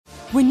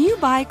When you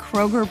buy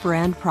Kroger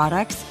brand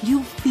products,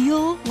 you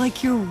feel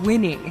like you're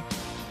winning.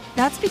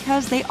 That's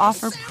because they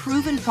offer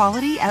proven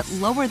quality at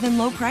lower than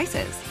low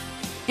prices.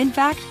 In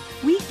fact,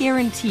 we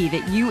guarantee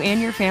that you and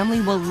your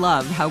family will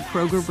love how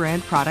Kroger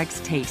brand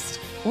products taste,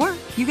 or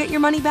you get your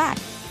money back.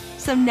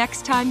 So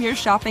next time you're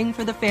shopping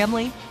for the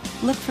family,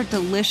 look for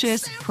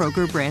delicious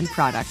Kroger brand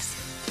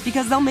products,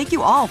 because they'll make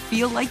you all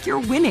feel like you're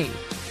winning.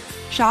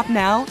 Shop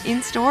now,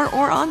 in-store,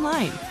 or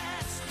online.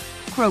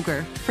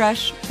 Kroger,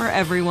 fresh for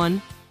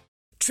everyone.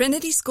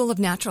 Trinity School of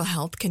Natural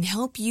Health can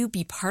help you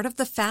be part of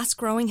the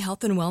fast-growing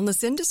health and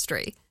wellness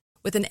industry.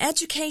 With an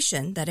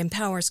education that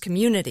empowers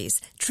communities,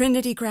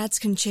 Trinity grads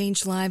can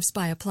change lives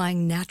by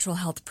applying natural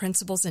health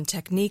principles and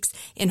techniques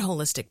in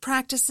holistic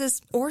practices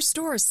or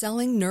stores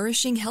selling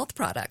nourishing health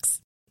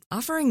products.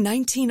 Offering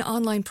 19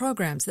 online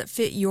programs that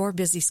fit your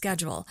busy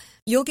schedule,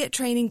 you'll get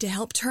training to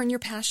help turn your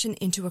passion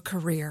into a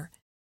career.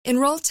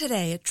 Enroll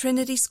today at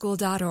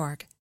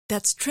trinityschool.org.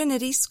 That's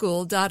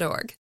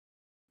trinityschool.org.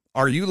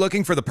 Are you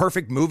looking for the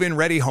perfect move-in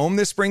ready home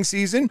this spring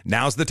season?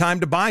 Now's the time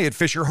to buy at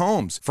Fisher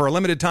Homes. For a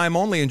limited time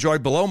only, enjoy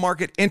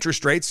below-market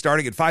interest rates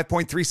starting at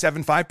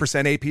 5.375%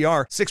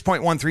 APR,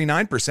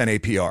 6.139%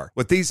 APR.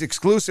 With these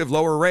exclusive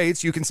lower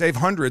rates, you can save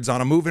hundreds on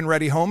a move-in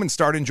ready home and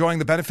start enjoying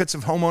the benefits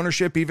of home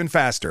ownership even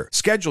faster.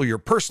 Schedule your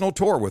personal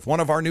tour with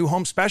one of our new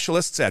home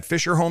specialists at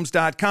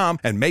FisherHomes.com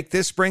and make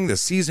this spring the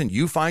season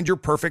you find your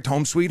perfect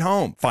home sweet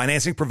home.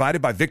 Financing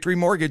provided by Victory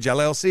Mortgage,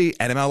 LLC,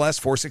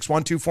 NMLS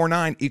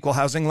 461249, Equal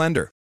Housing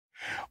Lender.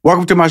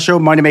 Welcome to my show,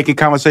 Money Making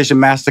Conversation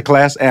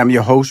Masterclass. I'm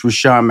your host,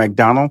 Rushion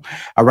McDonald.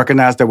 I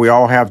recognize that we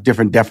all have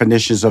different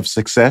definitions of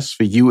success.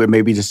 For you, it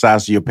may be the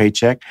size of your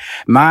paycheck.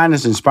 Mine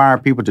is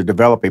inspiring people to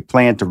develop a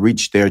plan to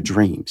reach their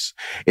dreams.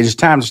 It is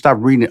time to stop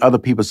reading other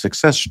people's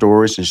success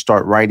stories and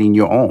start writing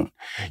your own.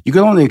 You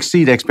can only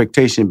exceed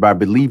expectation by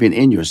believing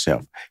in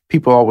yourself.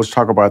 People always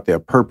talk about their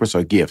purpose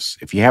or gifts.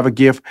 If you have a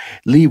gift,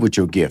 lead with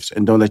your gifts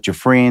and don't let your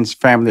friends,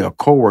 family, or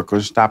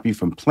coworkers stop you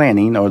from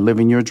planning or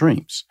living your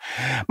dreams.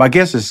 My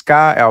guest is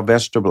Skyh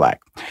Alvester Black.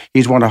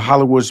 He's one of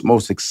Hollywood's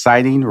most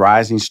exciting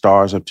rising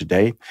stars of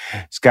today.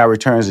 Skyh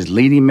returns as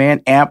leading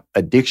man, Amp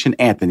Addiction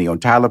Anthony on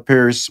Tyler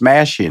Perry's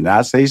smash hit, and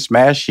I say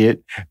smash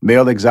hit,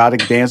 male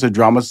exotic dancer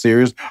drama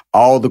series,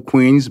 All the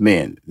Queen's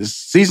Men. This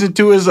season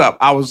 2 is up.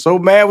 I was so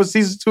mad when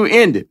season 2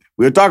 ended.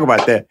 We'll talk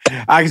about that.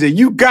 I said,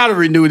 you got to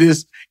renew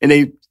this, and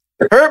they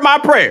heard my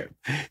prayer.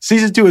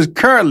 Season 2 is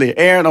currently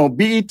airing on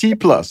BET+.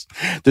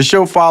 The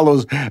show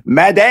follows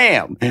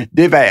Madame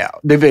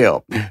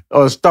DeVille,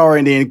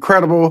 starring the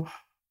incredible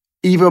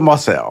Eva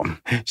Marcel.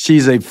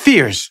 She's a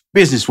fierce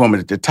businesswoman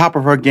at the top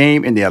of her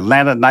game in the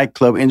Atlanta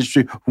nightclub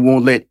industry who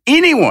won't let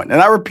anyone, and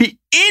I repeat,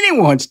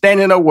 anyone stand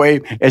in her way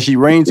as she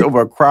reigns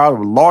over a crowd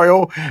of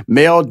loyal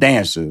male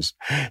dancers.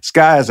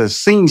 Skyh is a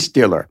scene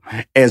stealer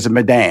as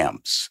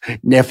Madame's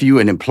nephew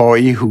and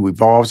employee who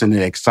evolves in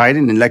an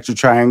exciting and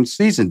electrifying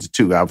season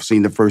 2. I've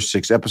seen the first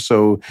 6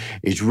 episodes.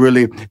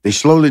 They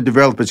slowly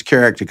develop his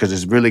character because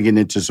it's really getting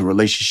into some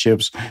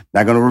relationships.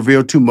 Not going to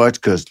reveal too much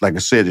because, like I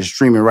said, it's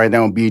streaming right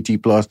now on BET+.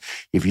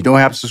 If you don't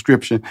have a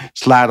subscription,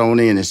 slide on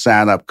in and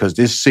sign up because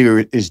this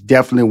series is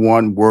definitely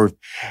one worth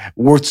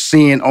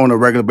seeing on a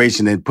regular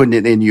basis and putting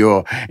it in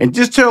your, and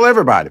just tell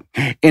everybody.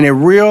 In a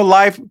real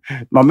life,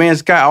 my man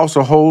Skyh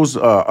also holds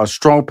a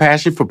strong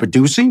passion for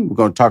producing. We're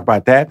going to talk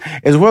about that,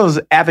 as well as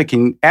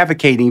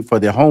advocating for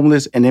the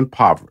homeless and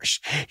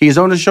impoverished. He's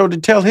on the show to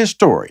tell his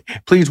story.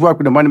 Please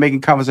welcome to Money Making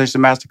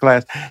Conversation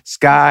Masterclass,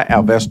 Skyh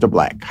Alvester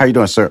Black. How you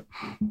doing, sir?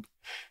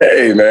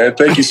 Hey, man,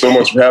 thank you so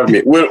much for having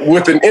me.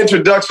 With an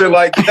introduction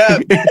like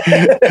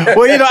that.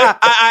 Well,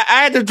 I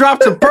had to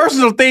drop some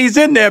personal things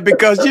in there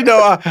because,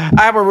 I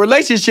have a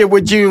relationship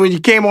with you when you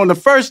came on the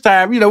first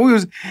time. We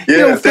was, thank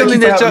you for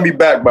having me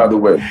back, by the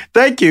way.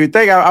 Thank you.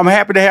 I'm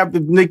happy to have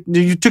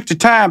you took the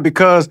time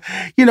because,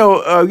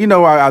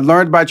 I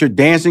learned about your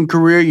dancing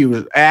career. You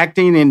was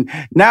acting. And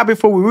now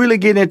before we really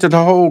get into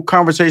the whole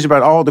conversation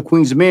about All the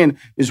Queen's Men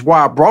is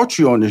why I brought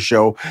you on the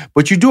show.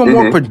 But you're doing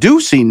more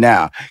producing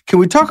now. Can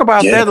we talk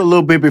about that a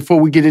little bit before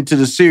we get into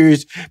the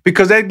series,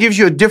 because that gives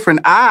you a different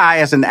eye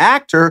as an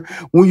actor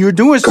when you're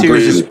doing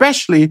series,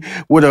 especially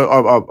with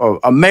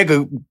a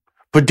mega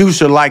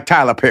producer like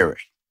Tyler Perry.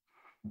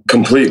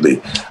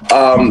 Completely.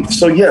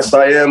 So yes,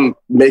 I am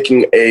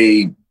making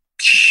a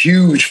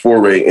huge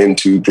foray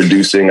into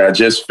producing. I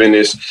just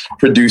finished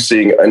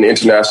producing an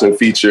international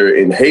feature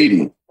in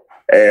Haiti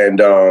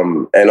and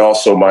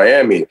also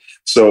Miami.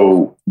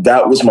 So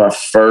that was my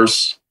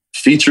first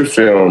feature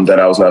film that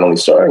I was not only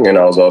starring in,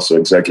 I was also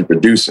executive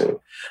producing.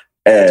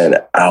 And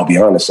I'll be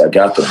honest, I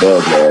got the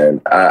bug, man.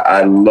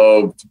 I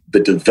loved the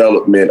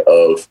development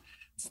of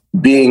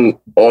being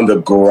on the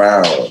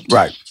ground,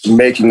 right?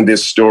 Making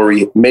this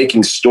story,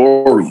 making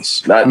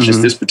stories, not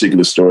just this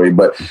particular story,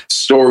 but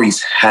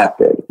stories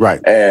happen, right?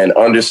 And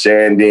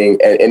understanding,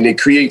 and it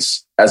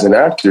creates, as an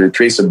actor, it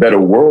creates a better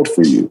world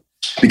for you.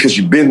 because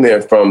you've been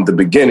there from the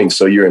beginning.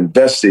 So you're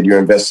invested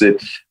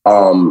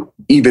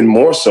even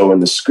more so in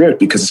the script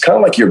because it's kind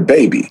of like your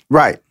baby.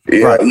 Right.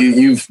 Right.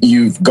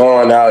 You've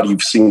gone out,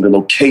 you've seen the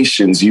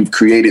locations, you've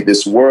created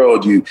this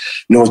world, you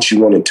know what you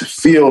want it to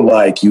feel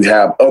like. You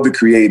have other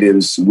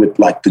creatives with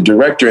like the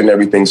director and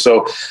everything.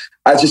 So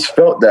I just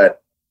felt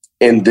that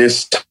in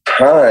this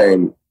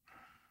time,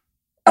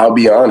 I'll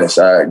be honest,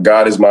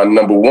 God is my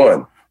number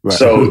one. Right.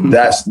 So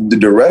that's the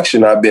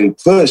direction I've been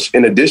pushed,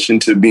 in addition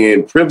to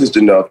being privileged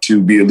enough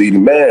to be a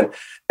leading man.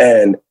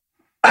 And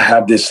I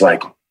have this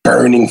like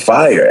burning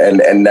fire.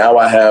 And now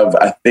I have,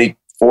 I think,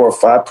 4 or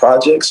 5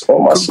 projects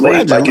on my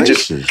slate. Like it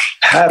just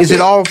happened. Is it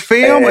all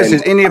film? Is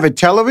it any of it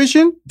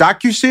television?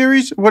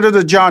 Docuseries? What are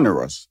the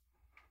genres?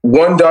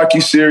 1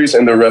 docuseries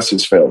and the rest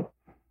is film.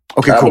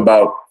 Okay, I have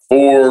about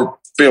 4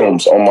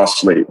 films on my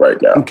slate right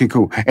now. Okay,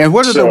 cool. And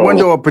what is the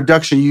window of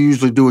production you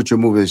usually do with your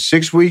movie?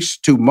 6 weeks,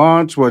 2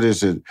 months? What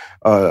is it?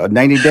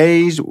 90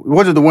 days?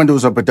 What are the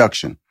windows of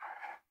production?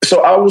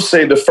 So I will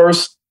say the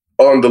first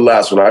on the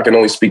last one, I can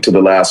only speak to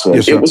the last one.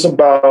 Yes, it was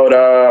about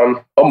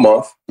a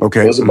month.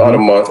 Okay. It was about a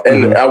month.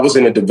 And I was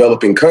in a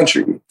developing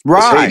country.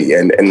 Right. Haiti.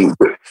 And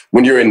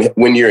when you're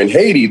in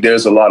Haiti,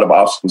 there's a lot of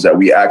obstacles that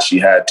we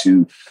actually had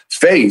to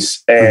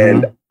face.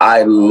 And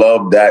I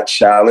love that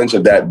challenge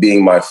of that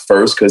being my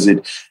first, because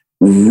it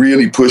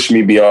really pushed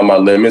me beyond my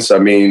limits. I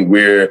mean,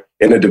 we're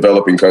in a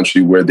developing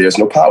country where there's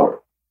no power.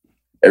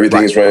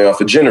 Everything is running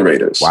off of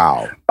generators.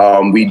 Wow.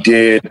 We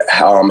did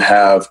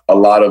have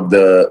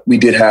we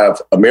did have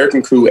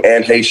American crew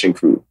and Haitian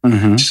crew.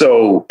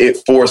 So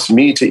it forced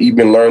me to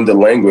even learn the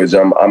language.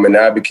 I'm an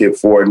advocate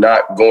for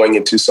not going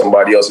into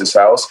somebody else's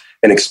house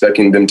and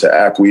expecting them to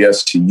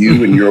acquiesce to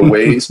you and your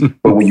ways.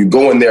 But when you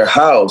go in their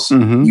house,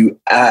 you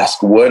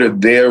ask, what are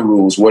their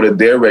rules? What are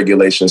their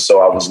regulations?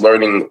 So I was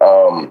learning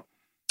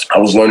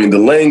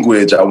the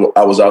language. I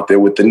was out there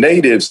with the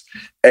natives,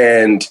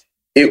 and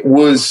it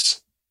was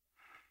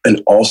an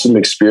awesome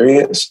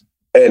experience.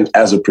 And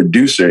as a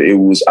producer,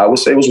 I would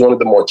say it was one of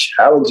the more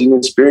challenging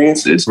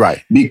experiences.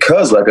 Right.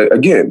 Because, like,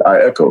 again, I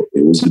echo,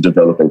 it was a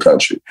developing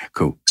country.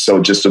 Cool. So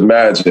just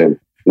imagine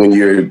when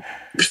you're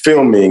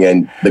filming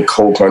and the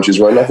whole country's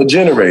running off of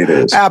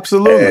generators.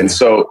 Absolutely. And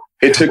so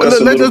it took us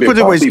a little bit. Let's put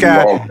it away,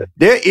 Skyh.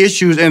 There are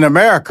issues in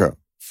America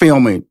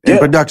filming and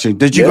production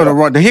that you're going to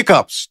run, the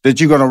hiccups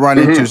that you're going to run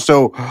into.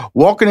 So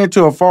walking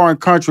into a foreign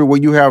country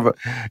where you have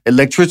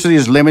electricity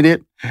is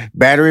limited,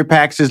 battery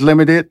packs is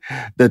limited,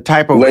 the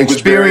type of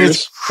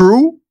experienced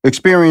crew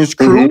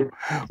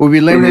will be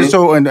limited.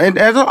 So, and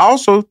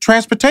also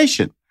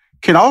transportation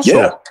can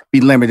also be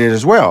limited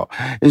as well.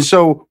 And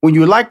so when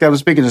you like that, I'm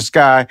speaking to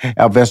Skyh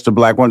Alvester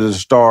Black, one of the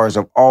stars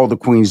of All the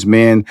Queen's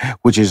Men,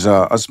 which is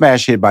a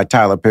smash hit by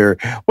Tyler Perry.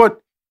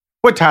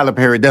 What Tyler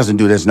Perry doesn't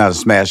do, that's not a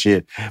smash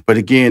hit. But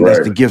again,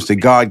 that's the gifts that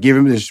God gave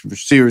him. This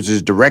series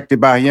is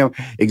directed by him,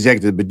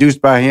 executive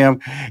produced by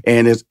him,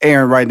 and it's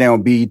airing right now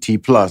on BET+.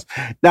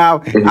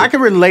 Now, I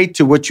can relate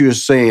to what you're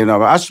saying.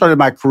 I started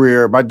my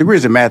career, my degree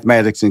is in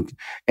mathematics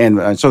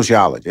and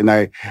sociology, and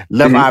I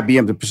left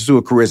IBM to pursue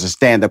a career as a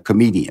stand-up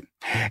comedian.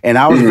 And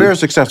I was very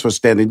successful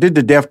standing, did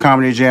the Def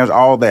Comedy Jams,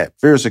 all that,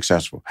 very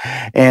successful.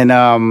 And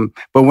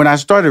but when I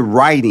started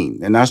writing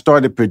and I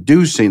started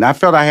producing, I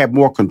felt I had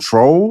more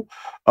control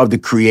of the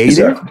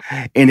creative,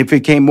 and it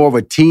became more of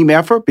a team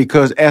effort,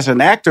 because as an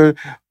actor,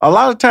 a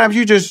lot of times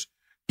you just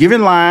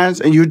giving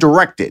lines and you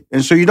direct it.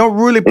 And so you don't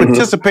really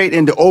participate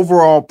in the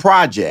overall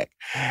project.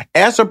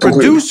 As a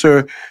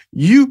producer,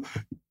 you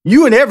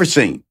in every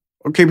scene.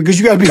 Okay, because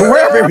you got to be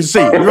aware of every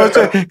scene. You know what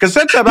I'm saying? Because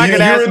sometimes I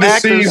can ask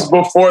actors... You're in the scenes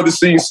before the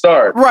scenes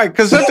start. Right,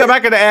 because sometimes I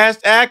can ask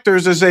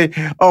actors and say,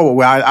 oh,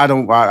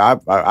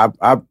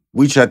 well,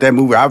 we shot that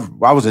movie. I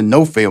was in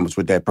no films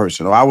with that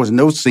person, or I was in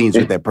no scenes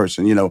with that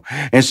person, you know.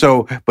 And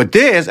so, but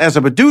this, as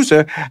a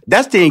producer,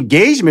 that's the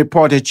engagement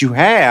part that you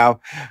have.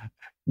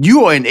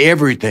 You are in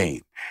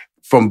everything,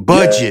 from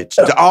budgets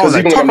to all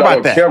that. Talk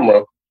about that.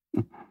 Camera,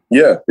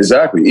 yeah,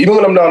 exactly. Even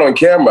when I'm not on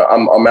camera,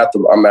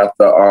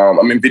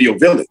 I'm in Video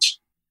Village.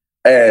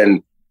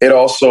 And it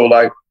also,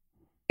 like,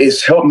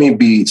 it's helped me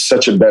be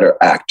such a better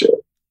actor,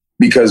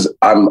 because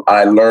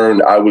I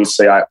learned, I would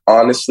say, I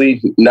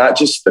honestly, not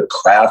just the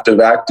craft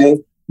of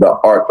acting, the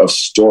art of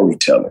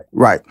storytelling.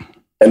 Right.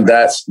 And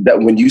that's that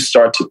when you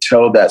start to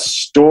tell that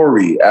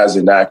story as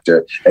an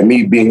actor, and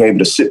me being able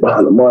to sit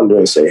behind the monitor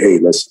and say, hey,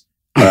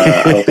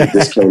 I don't think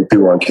this came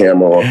through on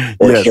camera,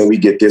 or can we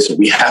get this, or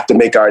we have to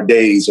make our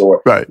days,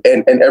 or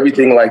and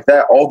everything like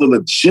that, all the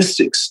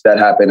logistics that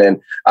happen.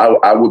 And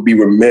I would be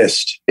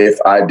remiss if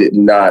I did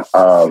not,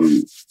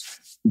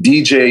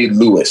 DJ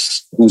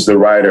Lewis, who's the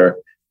writer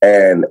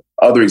and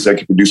other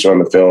executive producer on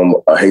the film,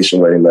 A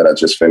Haitian Wedding, that I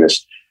just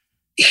finished,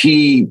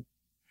 he's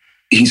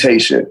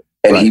Haitian.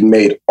 And he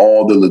made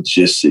all the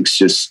logistics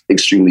just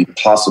extremely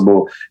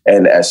possible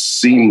and as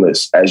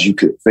seamless as you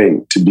could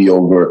think to be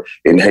over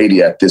in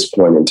Haiti at this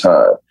point in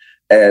time.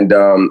 And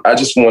I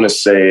just want to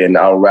say, and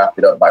I'll wrap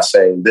it up by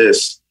saying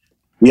this,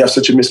 we have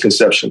such a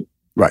misconception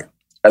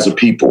as a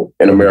people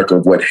in America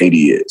of what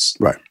Haiti is.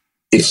 Right.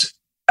 It's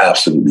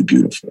absolutely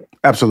beautiful.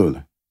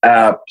 Absolutely.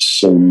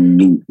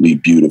 absolutely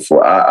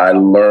beautiful. I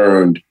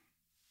learned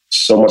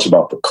so much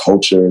about the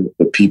culture,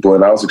 the people,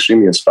 and I was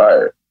extremely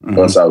inspired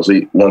once I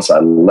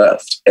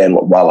left and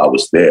while I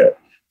was there.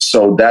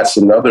 So that's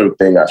another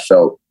thing I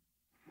felt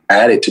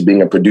added to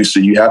being a producer.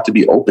 You have to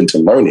be open to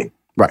learning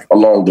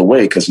along the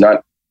way, because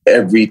not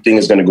everything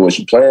is going to go as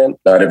you plan.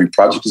 Not every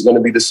project is going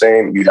to be the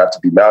same. You have to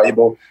be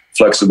malleable,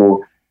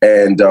 flexible,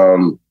 and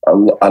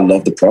I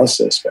love the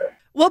process, man.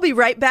 We'll be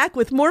right back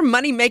with more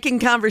Money Making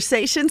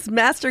Conversations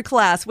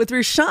Masterclass with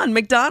Rushion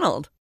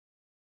McDonald.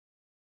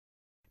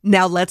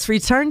 Now let's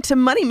return to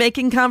Money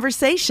Making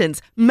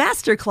Conversations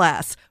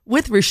Masterclass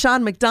with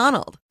Rushion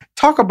McDonald.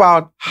 Talk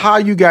about how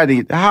you got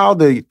it, how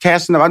the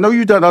casting of, I know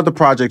you've done other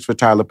projects for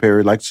Tyler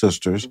Perry, like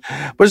Sisters,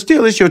 but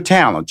still it's your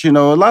talent. You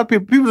know, a lot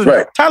of people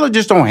Tyler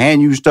just don't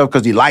hand you stuff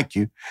because he like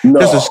you.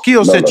 There's a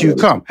skill set you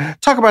come.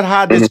 Talk about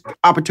how this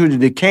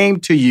opportunity came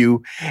to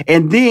you,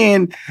 and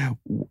then,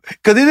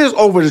 because it is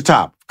over the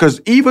top,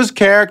 because Eva's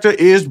character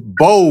is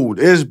bold,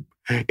 is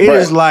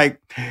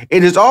like,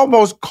 it is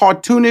almost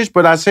cartoonish,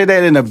 but I say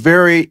that in a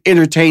very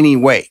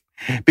entertaining way.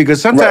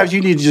 Because sometimes you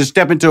need to just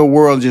step into a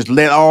world and just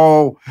let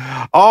all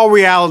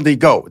reality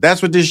go. That's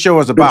what this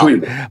show is about.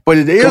 Completely. But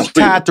it is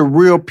tied to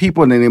real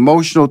people and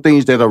emotional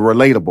things that are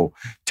relatable.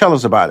 Tell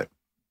us about it.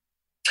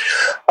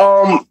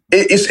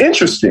 It's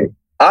interesting.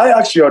 I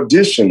actually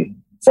auditioned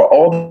for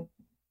all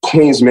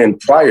Queen's Men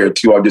prior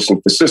to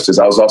auditioning for Sisters.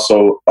 I was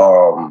also,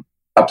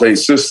 I played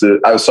Sister.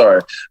 I was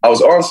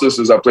on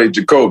Sisters. I played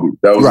Jacoby.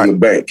 That was in the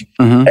bank.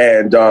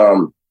 And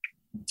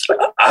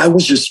I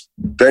was just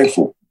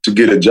thankful to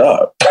get a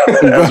job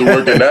as a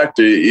working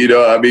actor. You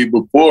know, I mean,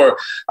 before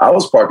I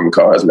was parking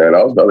cars, man.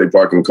 I was valet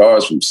parking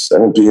cars from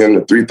 7 p.m.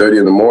 to 3:30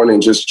 in the morning,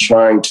 just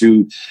trying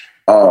to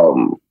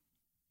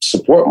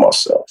support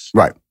myself.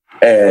 Right.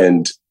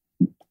 And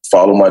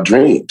follow my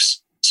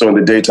dreams. So in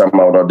the daytime,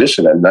 I would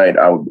audition. At night,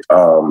 I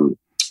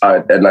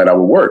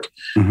would work.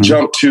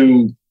 Jump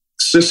to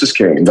Sisters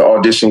came. The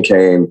audition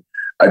came.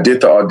 I did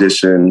the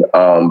audition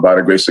by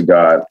the grace of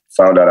God,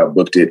 found out I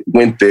booked it,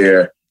 went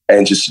there,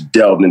 and just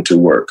delved into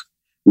work.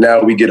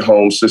 Now we get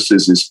home,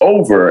 Sisters is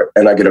over,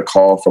 and I get a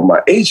call from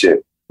my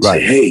agent.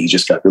 Say, hey, you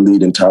just got the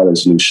lead in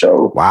Tyler's new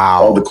show.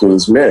 Wow. All the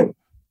Queen's Men.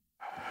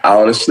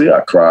 Honestly, I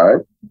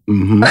cried.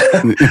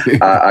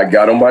 I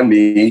got on my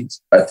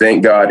knees. I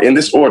thanked God in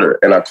this order.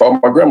 And I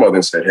called my grandmother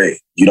and said, hey,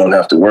 you don't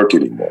have to work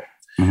anymore.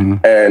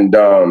 And,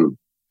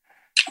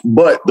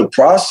 but the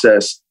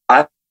process,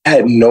 I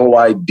had no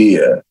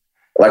idea.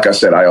 Like I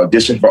said, I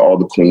auditioned for all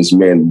the Queen's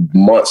Men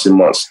months and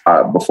months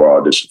before I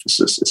auditioned for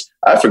Sisters.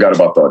 I forgot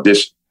about the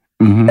audition.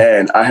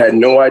 And I had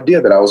no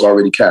idea that I was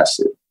already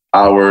casted.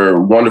 Our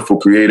wonderful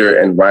creator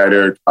and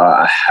writer,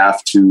 I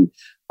have to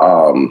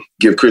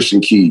give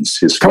Christian Keys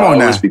his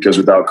flowers, because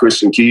without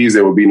Christian Keys,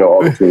 there would be no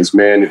All the Queen's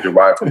Men. It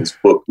derived from his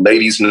book,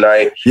 Ladies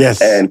Night.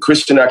 Yes. And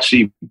Christian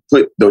actually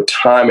put the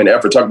time and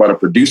effort, talk about a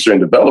producer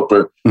and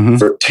developer,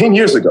 for 10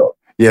 years ago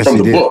from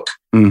the book.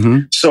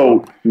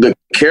 So the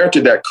character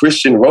that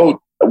Christian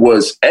wrote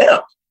was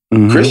Amp.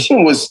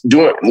 Christian was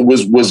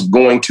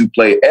going to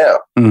play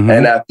Amp.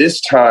 And at this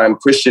time,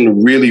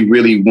 Christian really,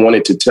 really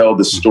wanted to tell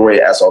the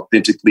story as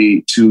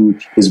authentically to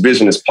his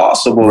vision as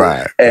possible.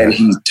 And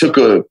he took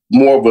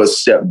more of a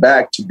step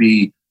back to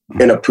be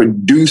in a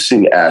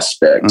producing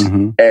aspect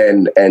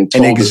and told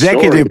an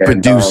executive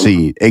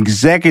producing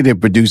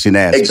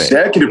aspect.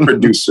 Executive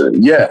producer,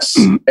 yes.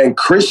 And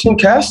Christian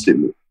casted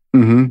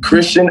me.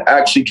 Christian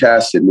actually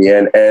casted me.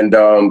 And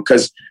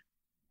because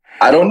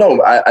I don't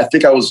know, I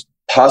think I was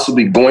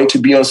possibly going to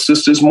be on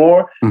Sisters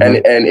more. And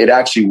it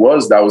actually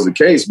that was the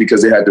case,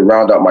 because they had to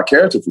round out my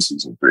character for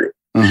season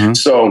 3.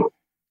 So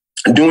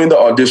doing the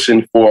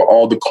audition for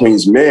all the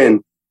Queen's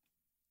Men,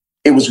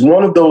 it was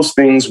one of those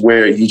things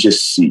where you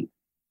just see.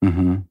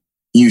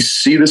 You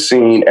see the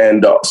scene,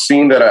 and the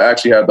scene that I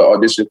actually had the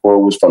audition for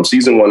was from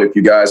season 1. If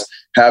you guys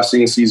have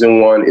seen season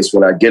 1, it's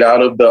when I get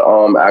out of the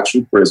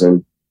actual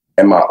prison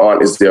and my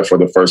aunt is there for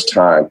the first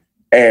time.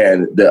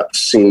 And the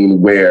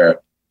scene where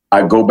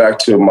I go back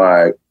to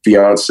my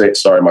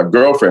my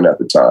girlfriend at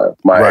the time,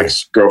 my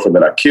ex-girlfriend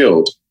that I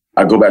killed.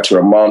 I go back to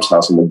her mom's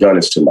house and the gun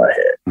is to my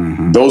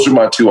head. Those are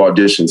my 2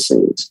 audition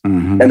scenes.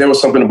 And there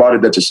was something about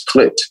it that just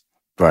clicked.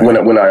 When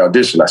I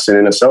auditioned, I sent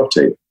in a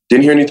self-tape.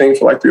 Didn't hear anything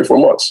for like 3 or 4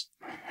 months.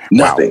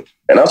 Nothing.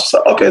 And I was just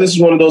like, okay, this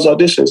is one of those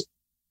auditions.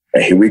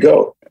 And here we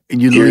go.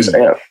 Here's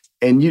Amp.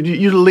 And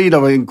you're the lead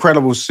of an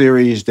incredible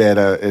series that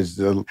is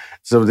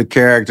some of the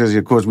characters.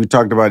 Of course, we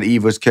talked about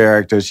Eva's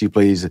character. She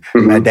plays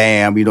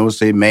Madame. You don't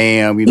say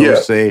ma'am. You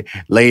don't say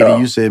lady.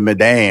 You say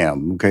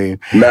Madame. Okay.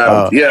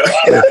 Madam.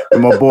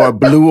 And my boy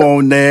Blue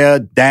on there.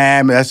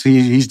 Dime. That's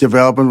he's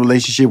developing a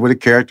relationship with a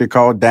character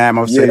called Dime.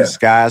 I'm saying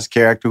Sky's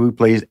character who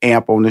plays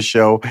Amp on the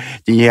show.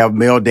 Then you have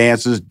male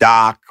dancers,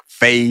 Doc,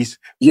 Face,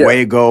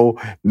 Fuego,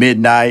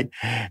 Midnight,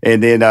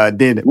 and then man,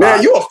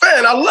 you a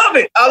fan? I love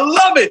it.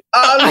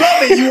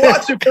 You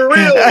watch it for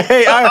real.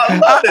 I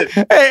love it.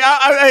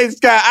 Hey,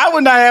 Skyh, I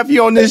would not have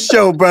you on this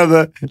show,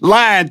 brother.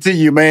 Lying to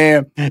you,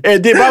 man.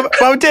 And then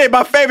I'll tell you,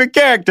 my favorite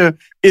character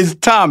is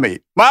Tommy.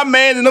 My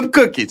man in them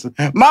cookies.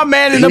 My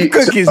man in them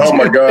cookies. Oh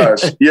my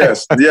gosh.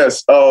 Yes.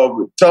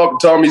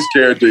 Tommy's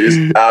character is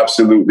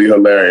absolutely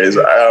hilarious.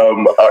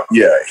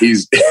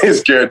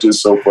 His character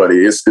is so funny.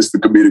 It's the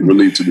comedic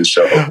relief to the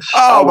show.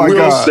 Oh my God.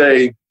 I will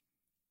say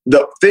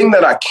the thing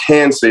that I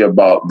can say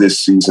about this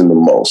season the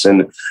most,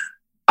 and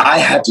I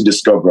had to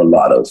discover a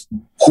lot of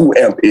who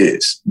Amp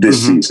is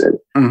this season.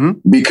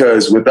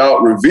 Because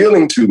without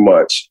revealing too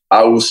much,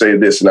 I will say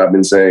this, and I've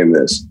been saying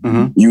this,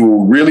 you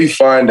will really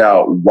find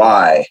out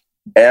why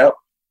Amp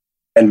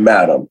and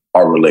Madam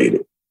are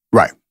related.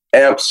 Right.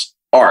 Amp's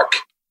arc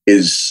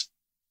is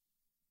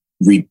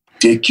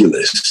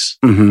ridiculous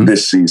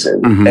this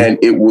season. And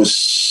it was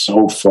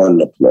so fun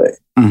to play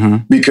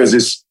because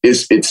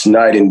it's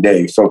night and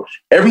day. From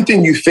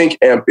everything you think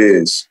Amp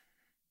is,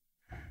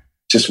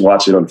 just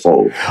watch it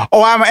unfold.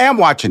 Oh, I am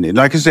watching it.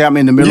 Like I said, I'm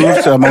in the middle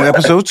of I'm on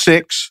episode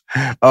 6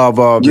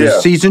 of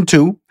season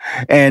 2,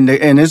 and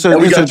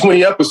we got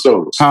 20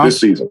 episodes this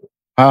season.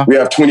 We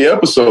have 20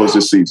 episodes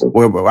this season.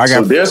 Well,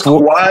 so there's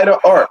quite an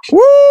arc.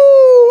 Woo!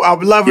 I'm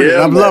loving it.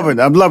 I'm loving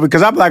it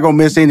because I'm not gonna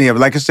miss any of it.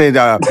 Like I said,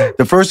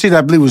 the first season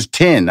I believe was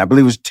 10. I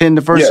believe it was 10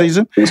 the first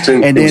season. It was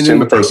 10. And then 10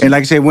 the first season. And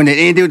like I said, when it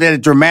ended with that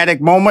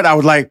dramatic moment, I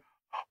was like,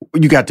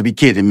 "You got to be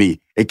kidding me!"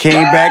 It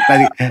came back.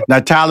 Now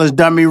Tyler's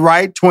done me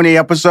right. 20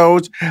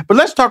 episodes. But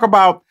let's talk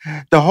about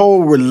the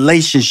whole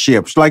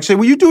relationships. Like, say,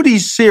 when you do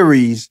these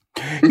series,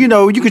 you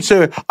know, you could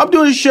say, I'm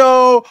doing a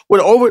show with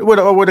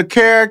a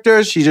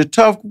character. She's a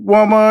tough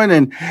woman.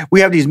 And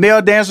we have these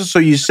male dancers. So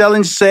you're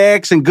selling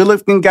sex and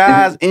good-looking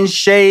guys in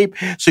shape.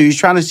 So you're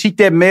trying to seek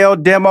that male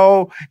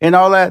demo and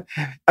all that.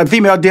 A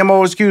female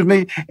demo, excuse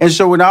me. And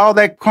so when all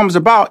that comes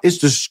about, it's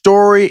the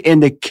story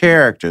and the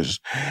characters.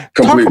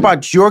 Completely. Talk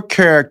about your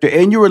character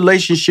and your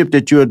relationship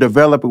that you're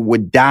developing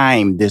with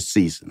Dime this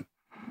season.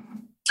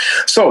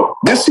 So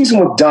this season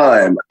with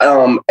Dime,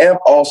 Amp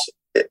also,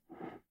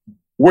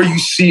 where you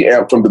see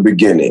Amp from the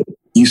beginning,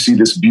 you see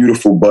this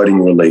beautiful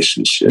budding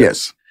relationship.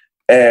 Yes.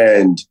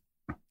 And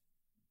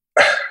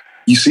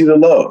you see the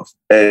love.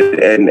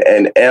 And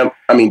Amp,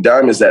 I mean,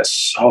 Dime is that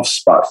soft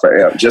spot for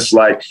Amp, just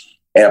like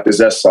Amp is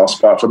that soft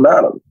spot for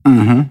Madam.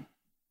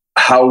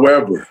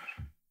 However,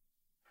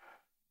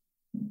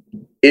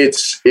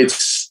 it's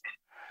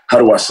how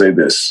do I say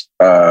this?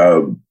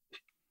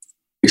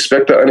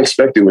 Expect the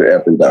unexpected with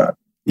Amp and Dime.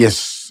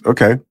 Yes.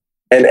 Okay.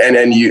 And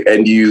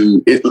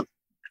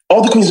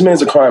All the Queens of Men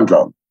is a crime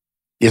drama.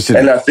 Yes, it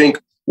and is. I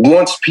think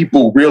once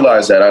people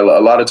realize that, a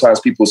lot of times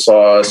people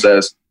saw us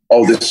as,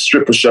 oh, this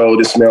stripper show,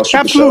 this male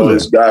stripper show,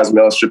 this guy's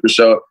male stripper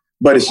show.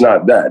 But it's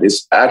not that.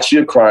 It's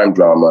actually a crime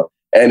drama.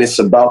 And it's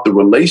about the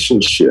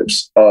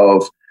relationships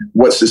of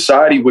what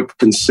society would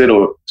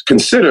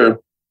consider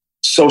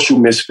social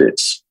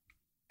misfits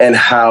and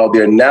how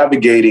they're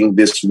navigating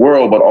this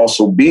world, but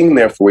also being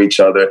there for each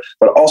other,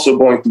 but also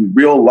going through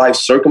real life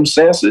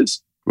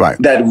circumstances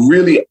that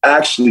really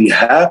actually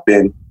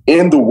happen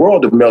in the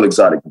world of male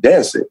exotic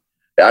dancing.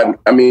 I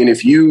mean,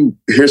 if you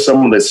hear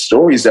some of the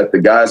stories that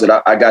the guys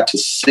that I got to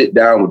sit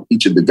down with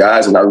each of the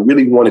guys, and I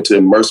really wanted to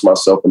immerse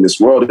myself in this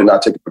world and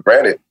not take it for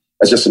granted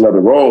as just another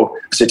role.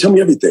 I said, tell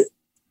me everything.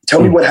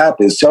 Tell me what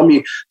happens. Tell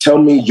me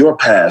your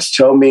past.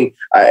 Tell me.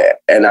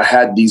 And I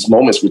had these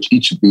moments with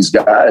each of these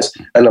guys,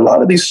 and a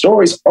lot of these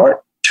stories aren't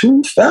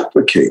too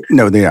fabricated.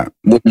 No, they aren't.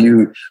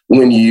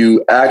 When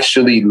you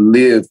actually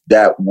live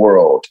that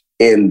world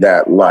in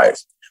that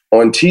life.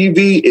 On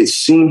TV, it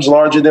seems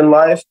larger than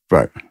life.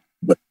 Right.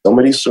 But some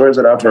of these stories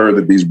that I've heard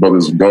that these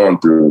brothers have gone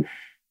through,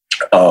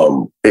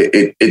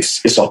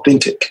 it's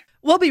authentic.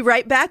 We'll be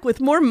right back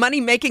with more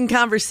Money-Making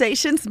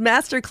Conversations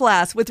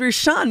Masterclass with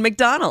Rushion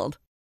McDonald.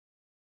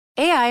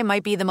 AI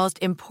might be the most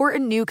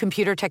important new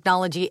computer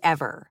technology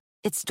ever.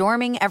 It's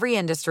storming every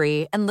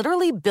industry, and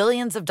literally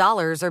billions of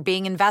dollars are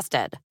being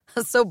invested.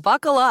 So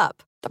buckle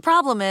up. The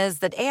problem is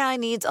that AI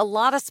needs a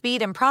lot of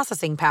speed and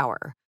processing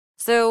power.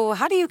 So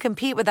how do you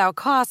compete without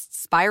costs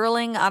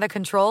spiraling out of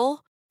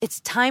control?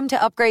 It's time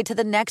to upgrade to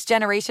the next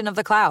generation of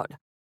the cloud,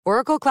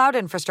 Oracle Cloud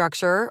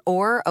Infrastructure,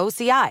 or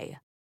OCI.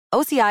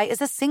 OCI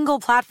is a single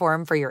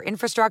platform for your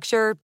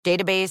infrastructure,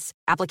 database,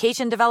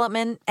 application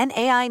development, and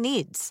AI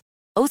needs.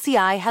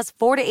 OCI has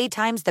 4 to 8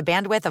 times the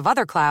bandwidth of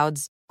other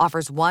clouds,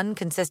 offers one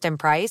consistent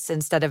price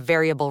instead of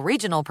variable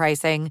regional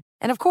pricing,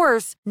 and of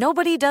course,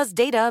 nobody does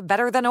data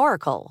better than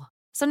Oracle.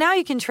 So now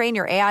you can train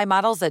your AI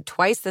models at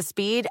twice the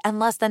speed and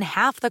less than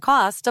half the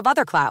cost of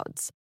other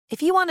clouds.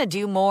 If you want to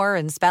do more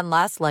and spend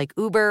less like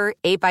Uber,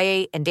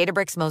 8x8, and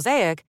Databricks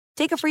Mosaic,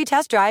 take a free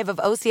test drive of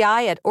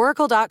OCI at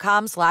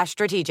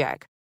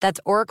oracle.com/strategic.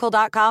 That's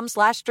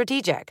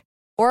oracle.com/strategic.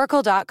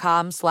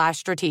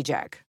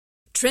 Oracle.com/strategic.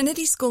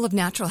 Trinity School of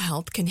Natural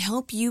Health can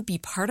help you be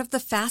part of the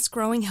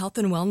fast-growing health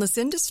and wellness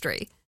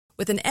industry.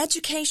 With an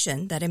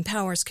education that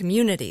empowers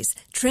communities,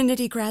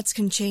 Trinity grads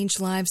can change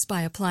lives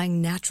by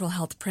applying natural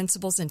health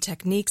principles and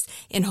techniques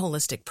in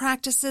holistic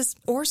practices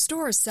or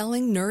stores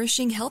selling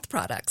nourishing health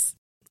products.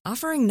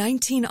 Offering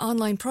 19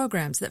 online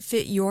programs that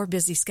fit your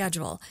busy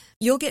schedule,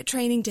 you'll get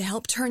training to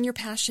help turn your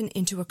passion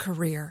into a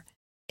career.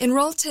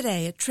 Enroll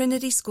today at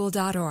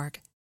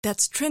trinityschool.org.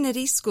 That's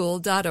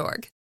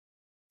trinityschool.org.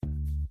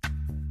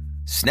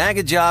 Snag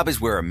a Job is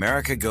where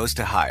America goes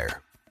to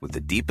hire, with the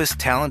deepest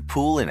talent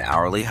pool in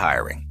hourly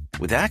hiring.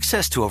 With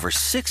access to over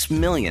 6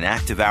 million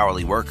active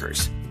hourly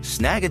workers,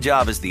 Snag a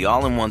Job is the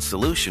all-in-one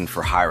solution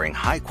for hiring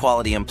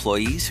high-quality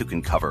employees who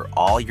can cover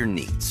all your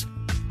needs.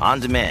 On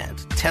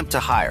demand, temp to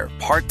hire,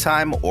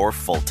 part-time or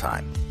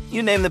full-time.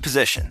 You name the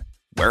position.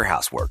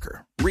 Warehouse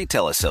worker,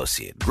 retail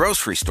associate,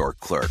 grocery store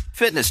clerk,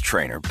 fitness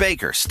trainer,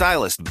 baker,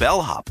 stylist,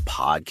 bellhop,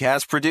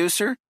 podcast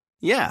producer.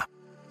 Yeah,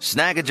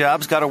 Snag a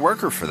Job's got a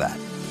worker for that.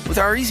 With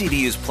our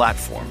easy-to-use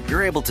platform,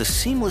 you're able to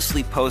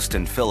seamlessly post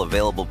and fill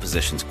available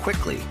positions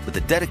quickly with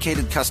a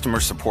dedicated customer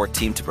support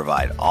team to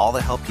provide all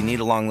the help you need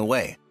along the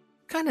way.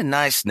 Kind of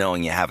nice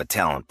knowing you have a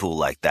talent pool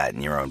like that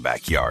in your own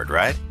backyard,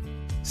 right?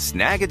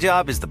 Snag a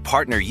Job is the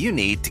partner you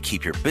need to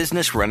keep your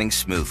business running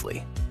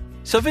smoothly.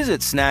 So visit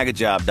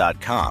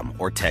snagajob.com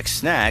or text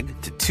SNAG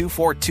to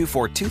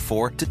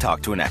 242424 to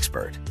talk to an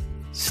expert.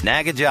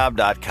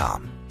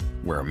 Snagajob.com,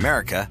 where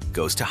America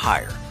goes to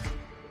hire.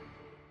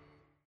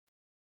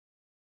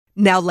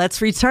 Now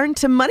let's return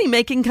to Money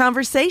Making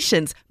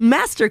Conversations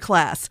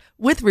Masterclass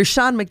with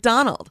Rushion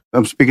McDonald.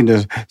 I'm speaking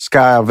to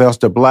Skyh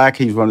Alvester Black.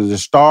 He's one of the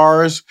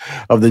stars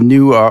of the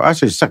new,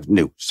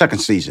 second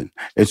season.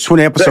 It's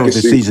 20 episodes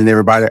this season,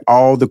 everybody.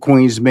 All the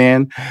Queen's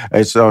Men.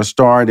 It's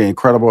starring the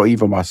incredible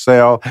Eva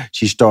Marcel.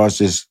 She stars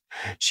this.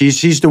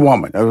 She's the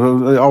woman.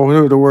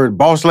 Heard the word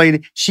boss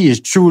lady. She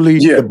is truly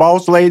the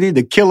boss lady,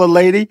 the killer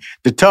lady,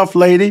 the tough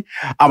lady.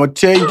 I'm gonna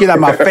tell you, get out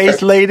my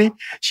face, lady.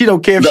 She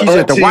don't care if she's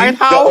at the White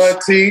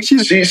House. The auntie.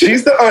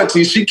 She's the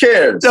auntie. She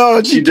cares.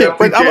 No, she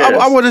definitely cares.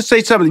 I want to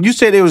say something. You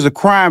said it was a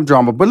crime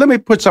drama, but let me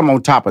put something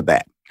on top of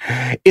that.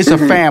 It's a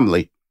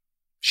family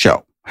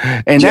show.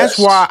 And that's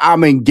why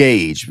I'm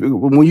engaged.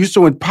 When you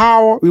saw in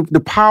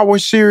the Power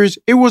series,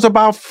 it was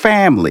about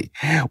family.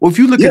 Well, if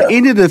you look at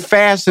any of the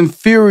Fast and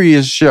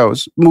Furious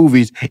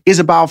movies, it's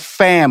about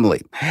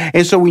family.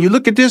 And so when you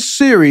look at this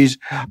series,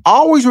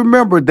 always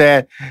remember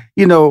that,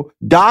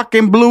 Doc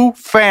and Blue,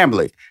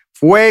 family.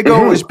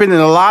 Fuego is spending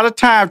a lot of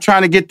time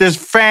trying to get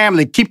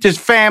keep this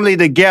family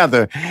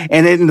together.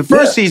 And in the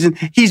first season,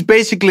 he's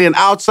basically an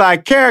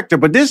outside character.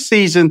 But this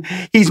season,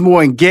 he's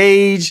more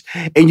engaged,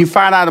 and you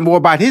find out more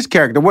about his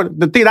character.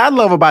 The thing I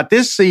love about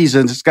this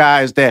season,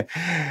 Skyh, is that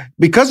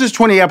because it's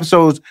 20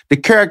 episodes, the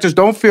characters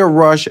don't feel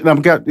rushed, and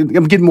I'm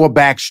getting more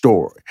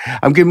backstory.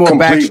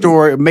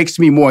 Backstory. It makes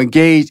me more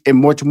engaged and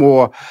much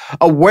more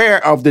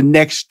aware of the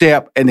next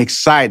step and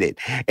excited.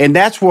 And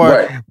that's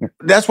why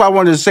I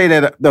wanted to say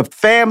that the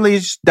family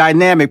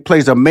dynamic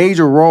plays a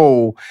major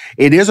role.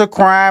 It is a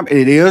crime.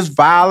 It is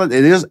violent.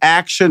 It is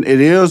action.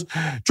 It is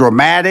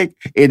dramatic.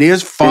 It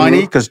is funny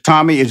because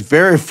Tommy is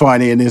very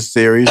funny in this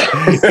series.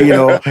 He's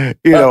a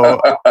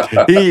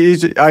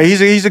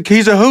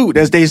hoot,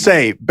 as they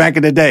say back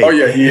in the day. Oh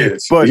yeah, he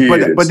is. But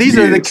these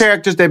are the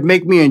characters that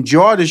make me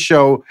enjoy the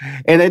show.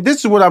 And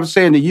this is what I'm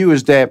saying to you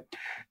is that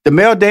the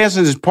male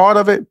dancing is part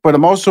of it, but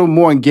I'm also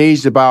more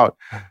engaged about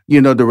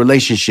the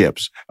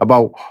relationships,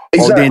 about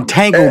the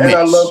entanglements.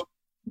 And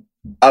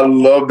I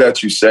love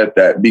that you said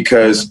that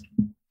because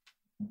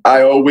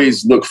I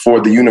always look for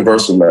the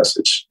universal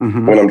message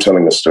when I'm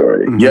telling a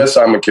story. Yes,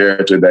 I'm a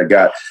character that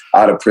got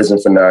out of prison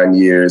for 9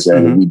 years,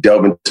 and we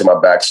delve into my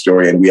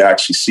backstory and we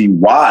actually see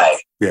why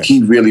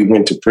he really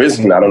went to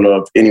prison. I don't know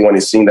if anyone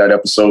has seen that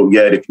episode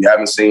yet. If you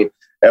haven't seen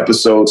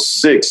episode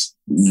 6,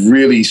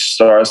 really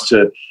starts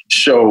to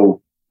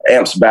show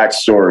Amp's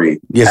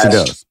backstory. Yes, it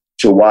does.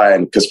 To why,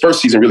 because first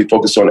season really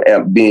focused on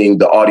Amp being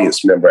the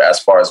audience member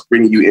as far as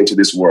bringing you into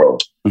this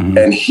world.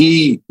 And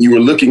you were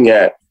looking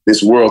at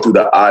this world through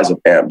the eyes of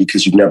Amp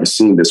because you've never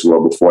seen this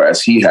world before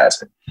as he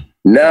hasn't.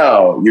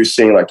 Now you're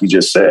seeing, like you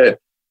just said,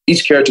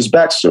 each character's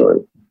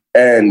backstory.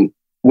 And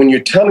when you're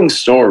telling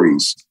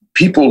stories,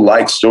 people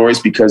like stories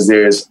because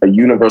there's a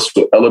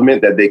universal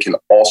element that they can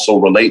also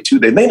relate to.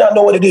 They may not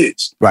know what it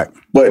is. Right.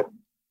 But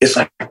it's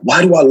like,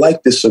 why do I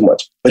like this so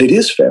much? But it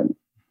is family.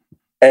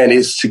 And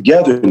it's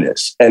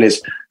togetherness. And it's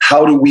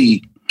how do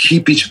we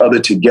keep each other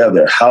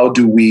together? How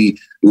do we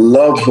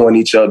love on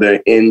each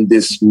other in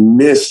this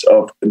midst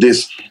of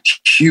this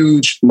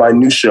huge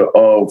minutia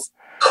of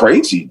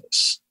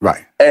craziness?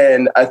 Right.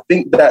 And I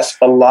think that's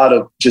a lot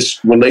of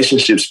just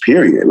relationships,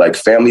 period. Like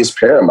family is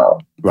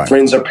paramount. Right.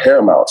 Friends are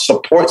paramount.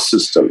 Support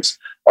systems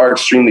are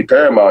extremely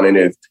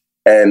paramount.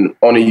 And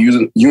on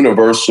a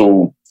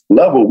universal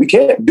level, we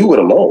can't do it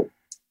alone.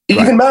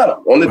 Even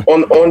Madam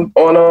on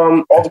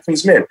All the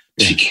Queen's Men,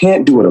 she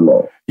can't do it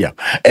alone. Yeah,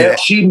 and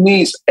she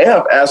needs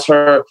Amp as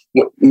her.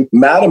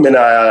 Madam and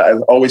I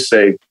always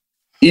say,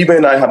 Eva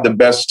and I have the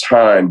best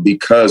time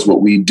because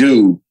what we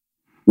do,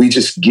 we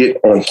just get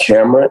on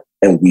camera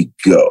and we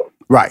go.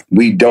 Right.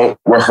 We don't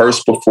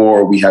rehearse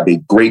before. We have a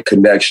great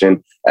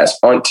connection as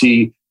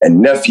auntie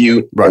and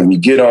nephew, and we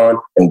get on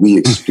and we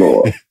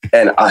explore.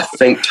 And I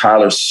thank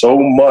Tyler so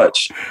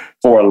much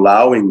for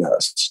allowing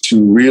us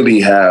to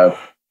really have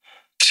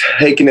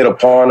taken it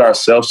upon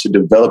ourselves to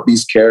develop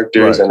these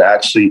characters and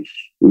actually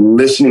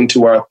listening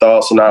to our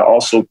thoughts. And I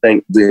also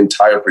thank the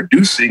entire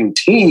producing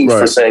team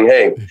for saying,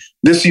 hey,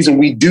 this season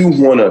we do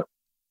want to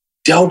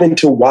delve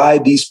into why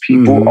these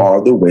people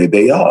are the way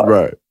they are.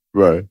 Right.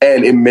 Right.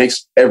 And it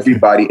makes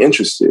everybody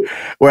interested.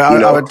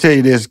 Well, I would tell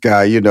you this,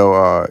 Guy,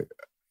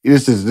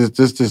 this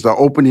is the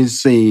opening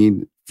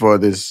scene for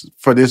this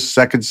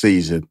second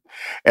season.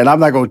 And I'm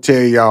not going to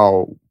tell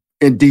y'all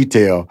in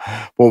detail,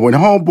 but when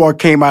Homeboy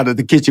came out of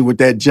the kitchen with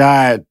that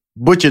giant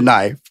butcher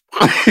knife,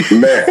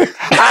 man,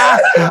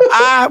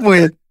 I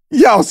went,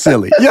 y'all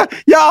silly. Y'all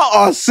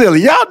are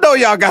silly. Y'all know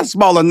y'all got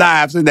smaller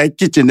knives in that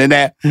kitchen than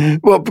that.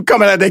 Well,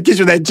 coming out of that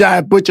kitchen with that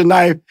giant butcher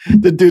knife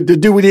to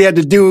do what he had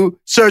to do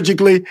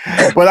surgically.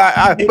 But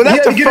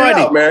that's the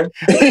funny, out, man.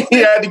 He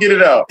had to get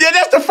it out. Yeah,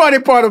 that's the funny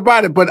part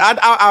about it. But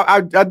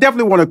I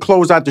definitely want to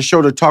close out the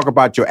show to talk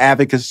about your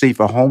advocacy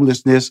for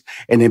homelessness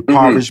and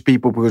impoverished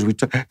people, because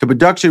the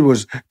production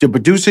was the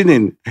producing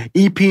and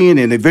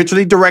EPing and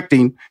eventually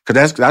directing,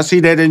 because I see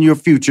that in your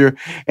future,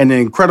 and the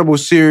incredible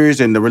series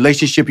and the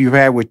relationship you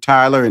had with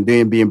Tyler, and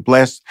then being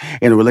blessed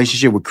in a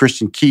relationship with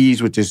Christian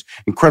Keys, with this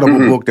incredible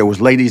book that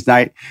was Ladies'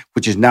 Night,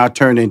 which is now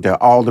turned into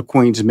All the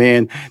Queen's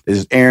Men, that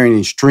is airing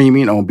and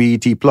streaming on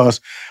BET+.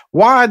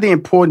 Why the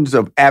importance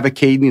of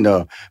advocating,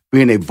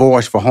 being a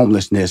voice for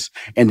homelessness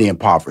and the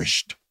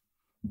impoverished?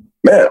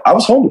 Man, I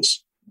was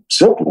homeless.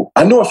 Simple.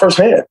 I know it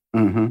firsthand.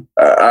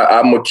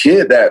 I'm a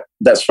kid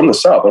that's from the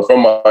South. I'm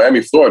from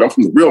Miami, Florida. I'm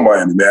from the real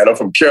Miami, man. I'm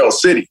from Carroll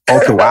City.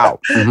 Okay, wow.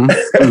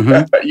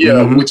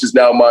 Which is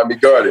now Miami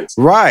Gardens.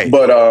 Right.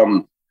 But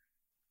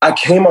I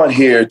came out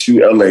here to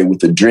LA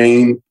with a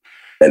dream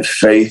and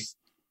faith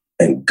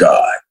and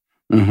God.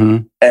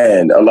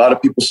 And a lot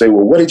of people say,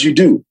 well, what did you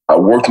do? I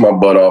worked my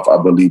butt off.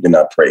 I believed and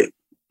I prayed.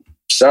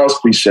 Sounds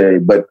cliche,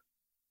 but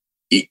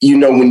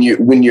when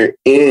you're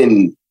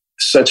in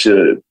such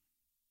a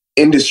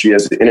industry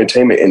as the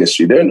entertainment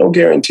industry, there are no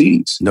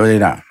guarantees. No, they're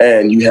not.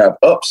 And you have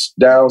ups,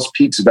 downs,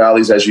 peaks,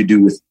 valleys, as you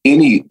do with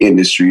any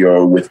industry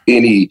or with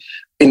any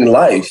in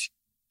life.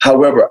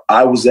 However,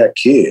 I was that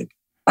kid.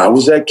 I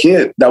was that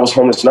kid that was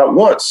homeless not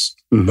once,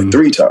 but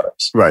 3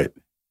 times. Right.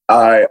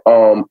 I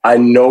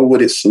know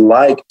what it's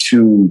like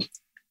to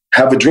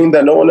have a dream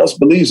that no one else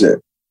believes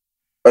in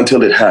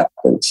until it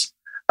happens.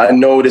 I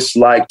know what it's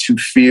like to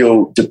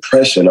feel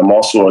depression. I'm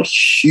also a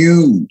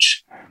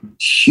huge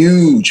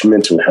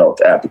mental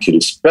health advocate,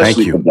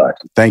 especially for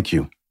Black people. Thank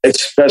you.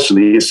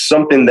 Especially, it's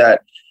something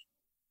that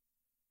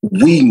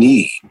we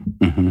need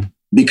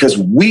because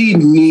we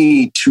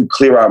need to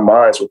clear our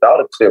minds. Without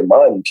a clear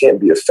mind, you can't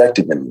be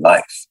effective in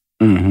life.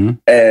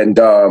 And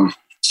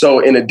so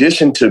in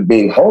addition to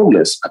being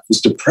homeless, I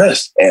was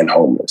depressed and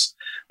homeless.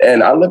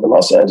 And I live in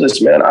Los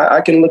Angeles, man. I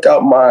can look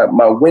out my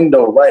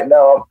window right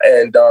now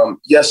and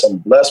yes, I'm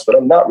blessed, but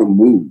I'm not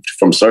removed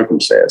from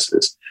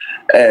circumstances.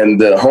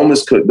 And the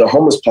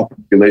homeless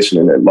population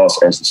in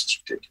Los Angeles is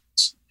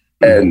ridiculous.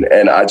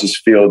 And I just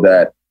feel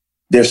that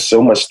there's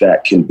so much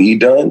that can be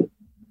done,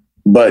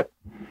 but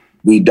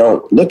we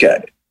don't look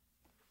at it.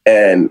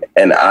 And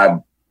I,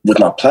 with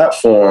my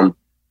platform,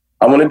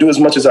 I want to do as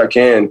much as I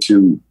can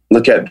to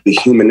look at the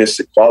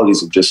humanistic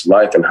qualities of just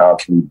life and how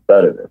it can be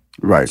better than.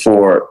 Right.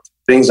 For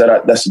things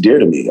that's dear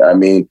to me. I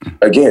mean,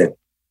 again,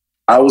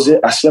 I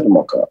slept in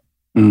my car.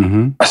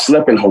 I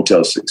slept in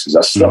Hotel 6s.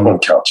 I slept on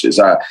couches.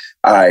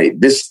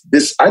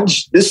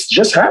 This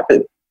just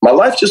happened. My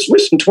life just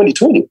switched in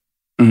 2020.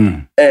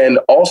 And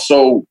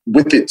also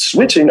with it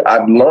switching,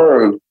 I've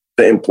learned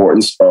the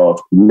importance of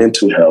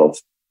mental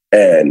health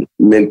and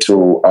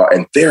mental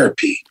and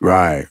therapy.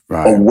 Right.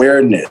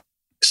 Awareness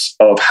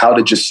of how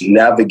to just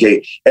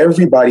navigate.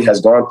 Everybody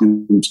has gone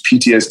through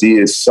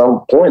PTSD at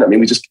some point. I mean,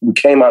 we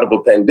came out of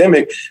a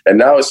pandemic, and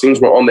now it seems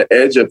we're on the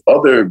edge of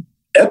other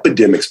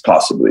epidemics,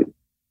 possibly.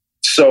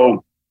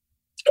 So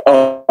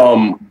I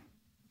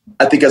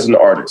think as an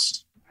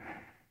artist,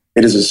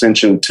 it is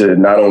essential to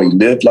not only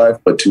live life,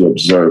 but to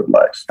observe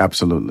life.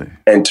 Absolutely.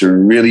 And to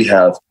really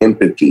have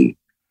empathy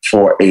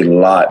for a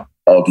lot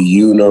of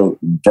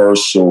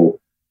universal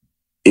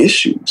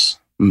issues.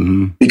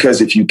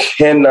 Because if you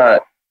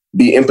cannot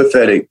be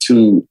empathetic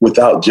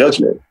without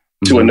judgment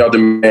to another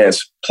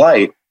man's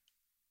plight,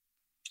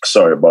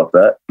 sorry about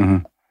that.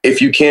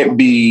 If you can't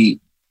be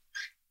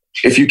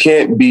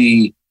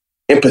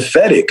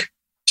empathetic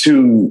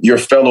to your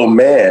fellow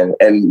man,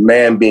 and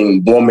man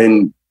being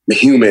woman,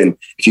 human,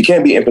 if you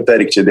can't be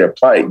empathetic to their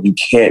plight, you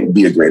can't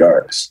be a great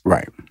artist.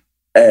 Right.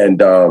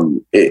 And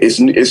it's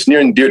near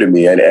and dear to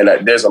me. And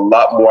there's a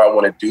lot more I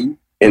want to do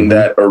in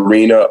that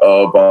arena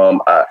of,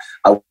 I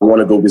want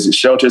to go visit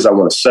shelters. I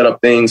want to set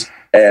up things.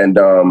 And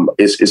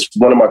it's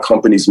one of my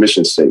company's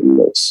mission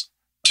statements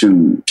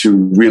to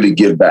really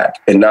give back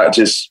and not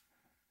just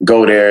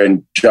go there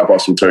and drop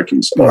off some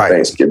turkeys on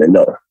Thanksgiving.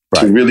 No,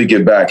 to really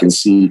give back and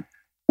see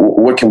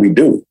what can we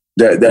do.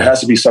 There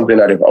has to be something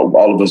that if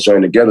all of us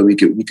join together, we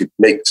could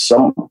make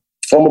some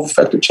form of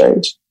effective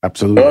change.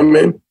 Absolutely. You know what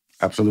I mean?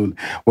 Absolutely.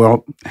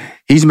 Well,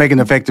 he's making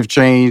effective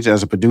change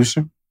as a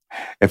producer,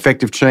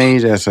 effective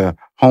change as a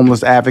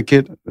homeless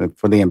advocate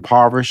for the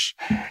impoverished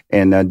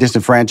and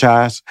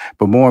disenfranchised,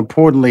 but more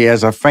importantly,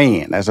 as a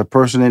fan, as a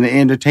person in the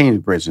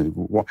entertainment business.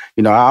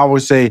 You know, I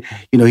always say,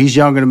 you know, he's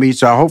younger than me,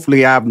 so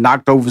hopefully I've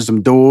knocked over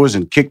some doors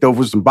and kicked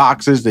over some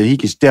boxes that he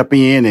can step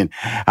in, and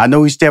I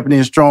know he's stepping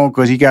in strong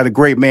because he got a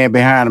great man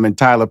behind him in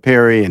Tyler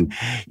Perry, and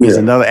he's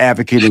another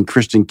advocate in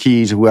Christian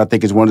Keys, who I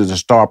think is one of the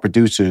star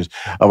producers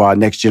of our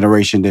next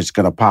generation that's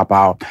going to pop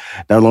out.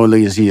 Not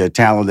only is he a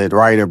talented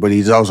writer, but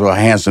he's also a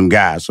handsome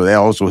guy, so that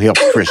also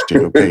helps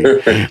Christian.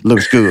 Okay,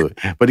 looks good.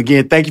 But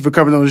again, thank you for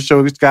coming on the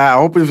show, Skyh. I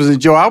hope it was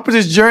enjoyable. I hope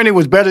this journey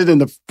was better than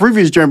the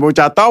previous journey, which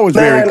I thought was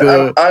very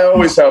good. I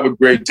always have a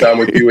great time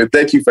with you, and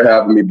thank you for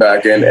having me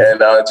back. And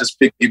just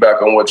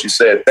piggyback on what you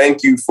said.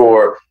 Thank you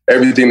for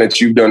everything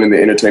that you've done in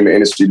the entertainment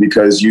industry,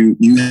 because you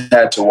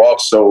had to walk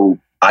so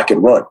I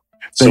could run.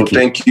 So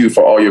thank you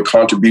for all your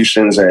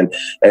contributions and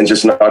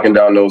just knocking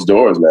down those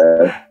doors,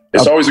 man.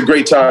 It's always a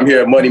great time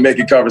here at Money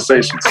Making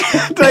Conversations.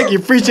 Thank you.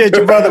 Appreciate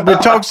you, brother. We'll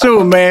talk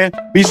soon, man.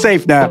 Be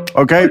safe now,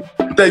 okay?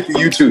 Thank you.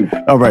 You too.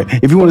 All right.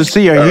 If you want to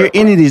see or hear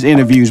any of these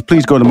interviews,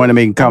 please go to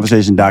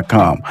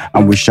moneymakingconversation.com.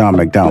 I'm Rushion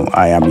McDonald.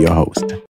 I am your host.